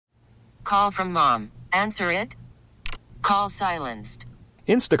Call from mom. Answer it. Call silenced.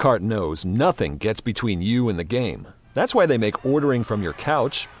 Instacart knows nothing gets between you and the game. That's why they make ordering from your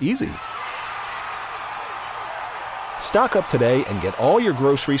couch easy. Stock up today and get all your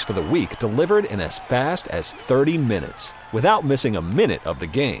groceries for the week delivered in as fast as 30 minutes without missing a minute of the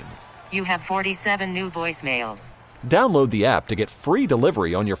game. You have 47 new voicemails. Download the app to get free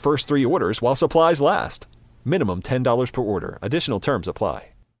delivery on your first 3 orders while supplies last. Minimum $10 per order. Additional terms apply.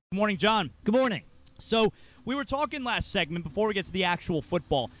 Good morning, John. Good morning. So we were talking last segment before we get to the actual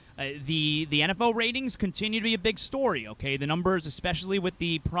football. The NFL ratings continue to be a big story, okay? The numbers, especially with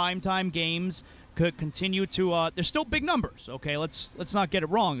the primetime games, could continue to they're still big numbers, okay? Let's not get it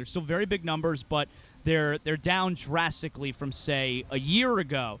wrong. They're still very big numbers, but they're down drastically from, say, a year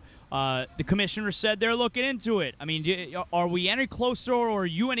ago. The commissioner said they're looking into it. I mean, are we any closer, or are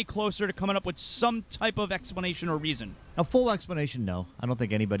you any closer to coming up with some type of explanation or reason? A full explanation, no. I don't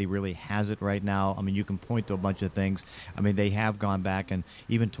think anybody really has it right now. I mean, you can point to a bunch of things. I mean, they have gone back and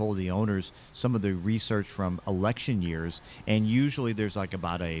even told the owners some of the research from election years, and usually there's like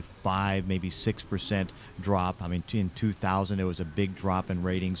about a 5, maybe 6% drop. I mean, in 2000, there was a big drop in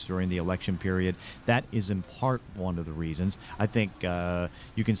ratings during the election period. That is in part one of the reasons. I think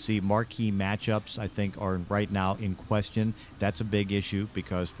you can see marquee matchups, I think, are right now in question. That's a big issue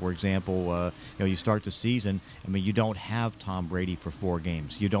because, for example, you start the season, I mean, you don't have Tom Brady for 4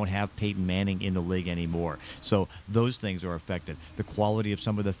 games. You don't have Peyton Manning in the league anymore. So those things are affected. The quality of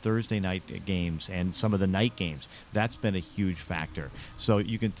some of the Thursday night games and some of the night games, that's been a huge factor. So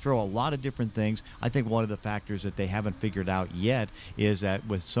you can throw a lot of different things. I think one of the factors that they haven't figured out yet is that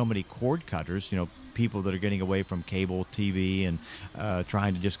with so many cord cutters, people that are getting away from cable TV and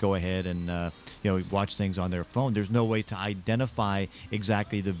trying to just go ahead and watch things on their phone, there's no way to identify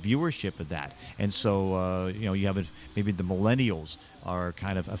exactly the viewership of that. And so you have maybe the millennials are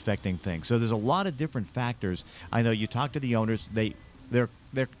kind of affecting things. So there's a lot of different factors. I know you talk to the owners, they're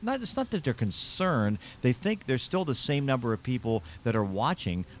not, it's not that they're concerned. They think there's still the same number of people that are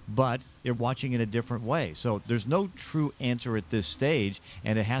watching, but they're watching in a different way. So there's no true answer at this stage,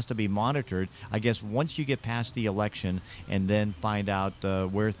 and it has to be monitored. I guess once you get past the election and then find out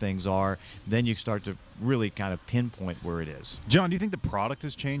where things are, then you start to really kind of pinpoint where it is. John, do you think the product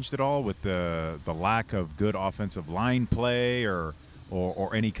has changed at all with the lack of good offensive line play or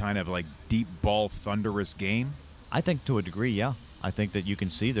any kind of like deep ball thunderous game? I think to a degree, yeah. I think that you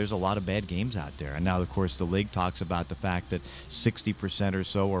can see there's a lot of bad games out there. And now, of course, the league talks about the fact that 60% or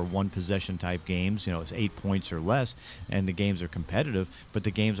so are one-possession type games. It's 8 points or less, and the games are competitive, but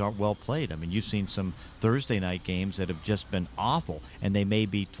the games aren't well played. I mean, you've seen some Thursday night games that have just been awful, and they may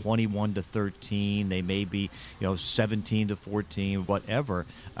be 21-13, they may be 17-14, whatever.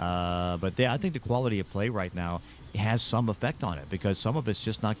 But I think the quality of play right now has some effect on it because some of it's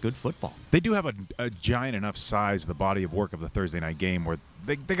just not good football. They do have a giant enough size, the body of work of the Thursday night game, where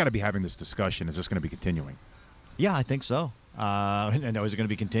they got to be having this discussion. Is this going to be continuing? Yeah, I think so. And is it going to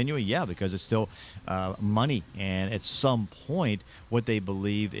be continuing? Yeah, because it's still money. And at some point, what they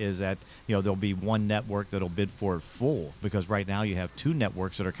believe is that there'll be one network that'll bid for it full. Because right now you have 2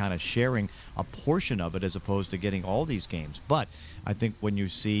 networks that are kind of sharing a portion of it as opposed to getting all these games. But I think when you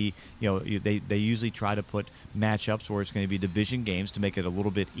see, they usually try to put matchups where it's going to be division games to make it a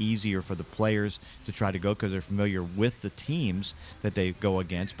little bit easier for the players to try to go because they're familiar with the teams that they go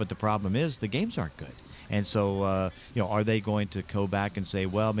against. But the problem is the games aren't good. And so, are they going to go back and say,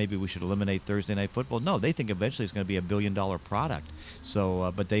 well, maybe we should eliminate Thursday Night Football? No, they think eventually it's going to be $1 billion product.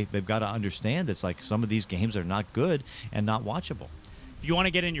 So, but they've got to understand it's like some of these games are not good and not watchable. If you want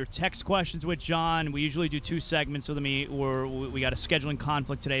to get in your text questions with John, we usually do 2 segments. So we got a scheduling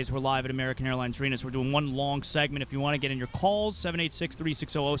conflict today as we're live at American Airlines Arena. So we're doing one long segment. If you want to get in your calls,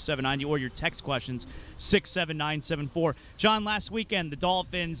 786-360-0790, or your text questions, 67974. John, last weekend the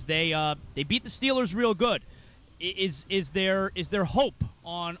Dolphins they beat the Steelers real good. Is there hope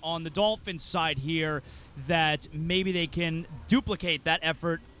on the Dolphins side here that maybe they can duplicate that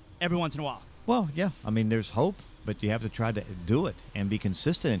effort every once in a while? Well, yeah. I mean, there's hope. But you have to try to do it and be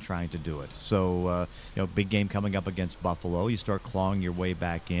consistent in trying to do it. So, big game coming up against Buffalo. You start clawing your way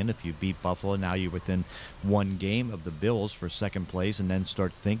back in. If you beat Buffalo, now you're within 1 game of the Bills for second place, and then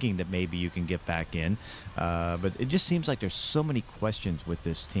start thinking that maybe you can get back in. But it just seems like there's so many questions with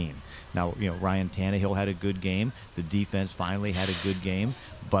this team. Now, Ryan Tannehill had a good game. The defense finally had a good game.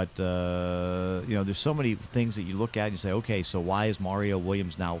 But, there's so many things that you look at and you say, okay, so why is Mario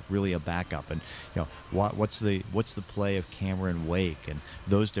Williams now really a backup? And, what's the play of Cameron Wake and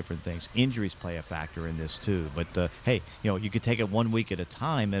those different things. Injuries play a factor in this too. But, you could take it 1 week at a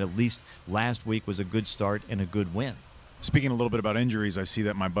time, and at least last week was a good start and a good win. Speaking a little bit about injuries, I see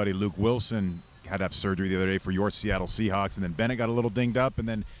that my buddy Luke Wilson had to have surgery the other day for your Seattle Seahawks, and then Bennett got a little dinged up. And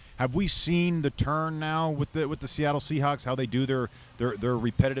then have we seen the turn now with the Seattle Seahawks, how they do their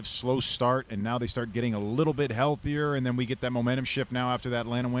repetitive slow start, and now they start getting a little bit healthier, and then we get that momentum shift now after that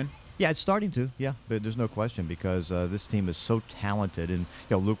Atlanta win? Yeah, it's starting to. Yeah, there's no question because this team is so talented, and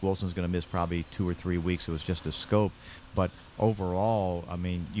Luke Wilson's going to miss probably 2 or 3 weeks. It was just a scope, but overall, I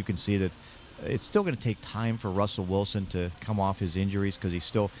mean, you can see that it's still going to take time for Russell Wilson to come off his injuries because he's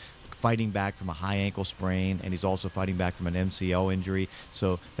still fighting back from a high ankle sprain, and he's also fighting back from an MCL injury.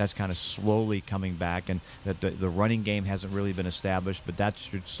 So that's kind of slowly coming back, and that the running game hasn't really been established, but that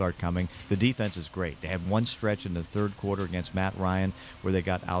should start coming. The defense is great. They had one stretch in the third quarter against Matt Ryan where they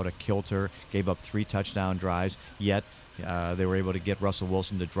got out of kilter, gave up 3 touchdown drives, yet they were able to get Russell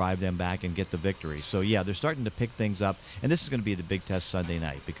Wilson to drive them back and get the victory. So, yeah, they're starting to pick things up. And this is going to be the big test Sunday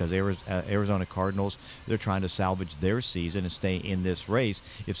night because Arizona Cardinals, they're trying to salvage their season and stay in this race.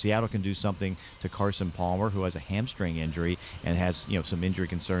 If Seattle can do something to Carson Palmer, who has a hamstring injury and has some injury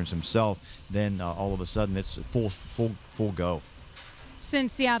concerns himself, then all of a sudden it's full go.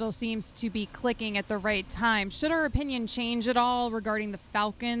 Since Seattle seems to be clicking at the right time, should our opinion change at all regarding the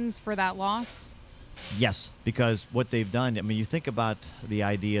Falcons for that loss? Yes, because what they've done, I mean, you think about the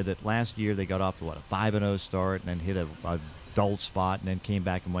idea that last year they got off to, a 5-0 start and then hit a dull spot and then came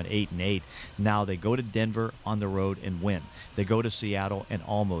back and went 8-8. Now they go to Denver on the road and win. They go to Seattle and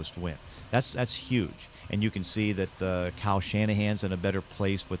almost win. That's huge. And you can see that Kyle Shanahan's in a better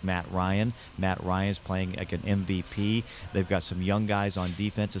place with Matt Ryan. Matt Ryan's playing like an MVP. They've got some young guys on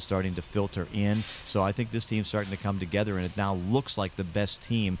defense that's starting to filter in. So I think this team's starting to come together, and it now looks like the best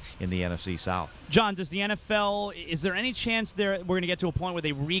team in the NFC South. John, does the NFL, is there any chance we're going to get to a point where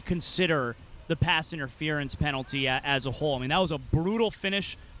they reconsider the pass interference penalty as a whole? I mean, that was a brutal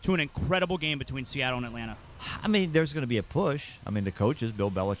finish to an incredible game between Seattle and Atlanta. I mean, there's going to be a push. I mean, the coaches, Bill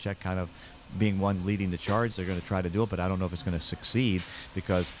Belichick kind of being one leading the charge, they're going to try to do it, but I don't know if it's going to succeed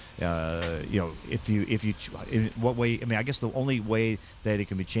because, if you in what way? I mean, I guess the only way that it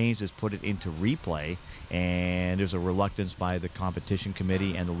can be changed is put it into replay, and there's a reluctance by the competition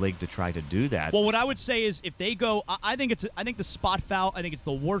committee and the league to try to do that. Well, what I would say is if they go, I think the spot foul, I think it's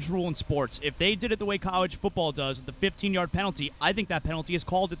the worst rule in sports. If they did it the way college football does, the 15-yard penalty, I think that penalty is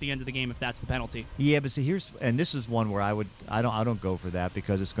called at the end of the game if that's the penalty. Yeah, but see, this is one where I don't go for that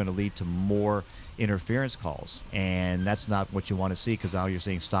because it's going to lead to more interference calls, and that's not what you want to see because now you're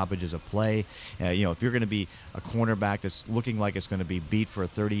seeing stoppages of play. If you're going to be a cornerback that's looking like it's going to be beat for a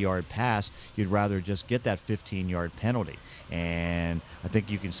 30-yard pass, you'd rather just get that 15-yard penalty. And I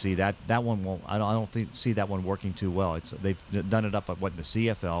think you can see that one won't. I don't see that one working too well. They've done it up at in the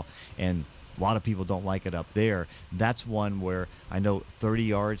CFL, and a lot of people don't like it up there. That's one where I know 30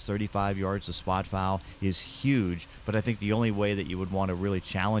 yards, 35 yards, the spot foul is huge, but I think the only way that you would want to really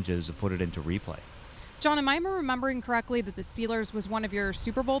challenge it is to put it into replay. John, am I remembering correctly that the Steelers was one of your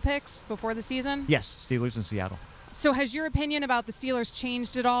Super Bowl picks before the season? Yes, Steelers in Seattle. So has your opinion about the Steelers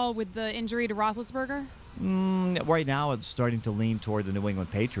changed at all with the injury to Roethlisberger? Right now it's starting to lean toward the New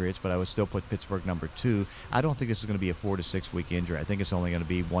England Patriots, but I would still put Pittsburgh number 2. I don't think this is going to be a 4 to 6 week injury. I think it's only going to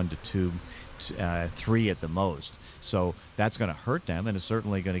be 1 to 2, 3 at the most. So that's going to hurt them, and it's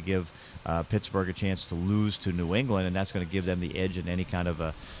certainly going to give Pittsburgh a chance to lose to New England, and that's going to give them the edge in any kind of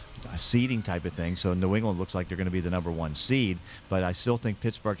a seeding type of thing. So New England looks like they're going to be the number 1 seed, but I still think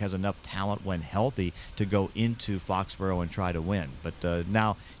Pittsburgh has enough talent when healthy to go into Foxborough and try to win. But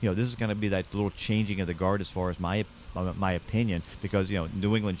now, this is going to be that little changing of the guard as far as my opinion, because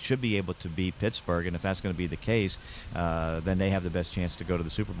New England should be able to beat Pittsburgh, and if that's going to be the case, then they have the best chance to go to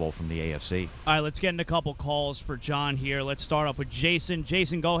the Super Bowl from the AFC. All right, let's get in a couple calls for John here. Let's start off with Jason.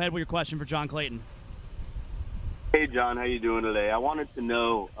 Jason, go ahead with your question for John Clayton. Hey, John, how you doing today? I wanted to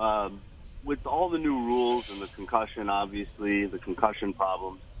know, with all the new rules and the concussion, obviously, the concussion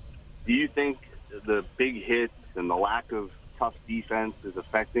problems, do you think the big hits and the lack of tough defense is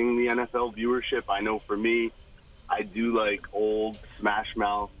affecting the NFL viewership? I know for me, I do like old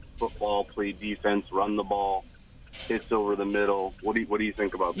smash-mouth football, play defense, run the ball, hits over the middle. What do you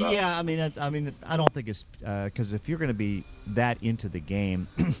think about that? Yeah, I mean, I don't think it's because if you're going to be that into the game,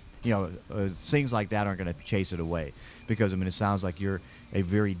 things like that aren't going to chase it away. Because it sounds like you're a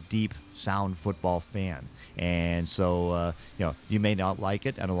very deep, sound football fan, and so you may not like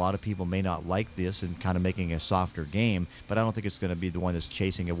it, and a lot of people may not like this and kind of making a softer game. But I don't think it's going to be the one that's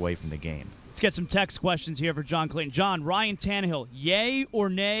chasing away from the game. Let's get some text questions here for John Clayton. John, Ryan Tannehill, yay or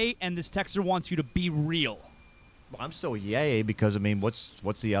nay? And this texter wants you to be real. Well, I'm still yay because, I mean,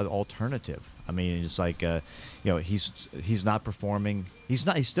 what's the other alternative? I mean, it's like, he's not performing. He's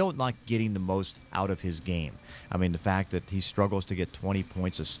still not getting the most out of his game. I mean, the fact that he struggles to get 20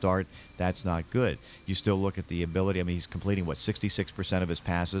 points a start, that's not good. You still look at the ability. I mean, he's completing 66% of his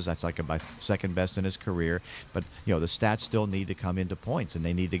passes. That's like about second best in his career. But the stats still need to come into points, and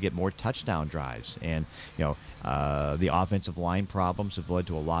they need to get more touchdown drives. And the offensive line problems have led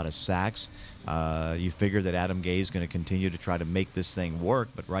to a lot of sacks. You figure that Adam Gay is going to continue to try to make this thing work,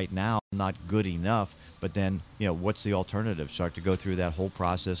 but right now not good enough. But then, what's the alternative? Start to go through that whole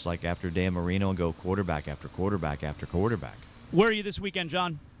process like after Dan Marino and go quarterback after quarterback after quarterback. Where are you this weekend,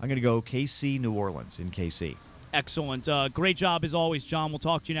 John? I'm going to go KC, New Orleans in KC. Excellent. Great job as always, John. We'll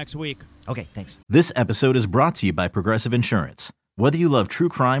talk to you next week. Okay, thanks. This episode is brought to you by Progressive Insurance. Whether you love true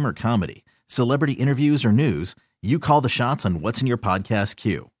crime or comedy, celebrity interviews or news, you call the shots on what's in your podcast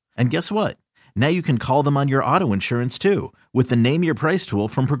queue. And guess what? Now you can call them on your auto insurance too with the Name Your Price tool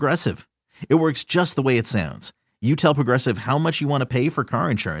from Progressive. It works just the way it sounds. You tell Progressive how much you want to pay for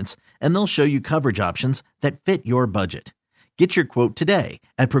car insurance, and they'll show you coverage options that fit your budget. Get your quote today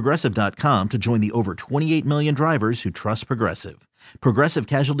at Progressive.com to join the over 28 million drivers who trust Progressive. Progressive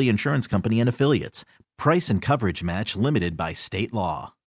Casualty Insurance Company and Affiliates. Price and coverage match limited by state law.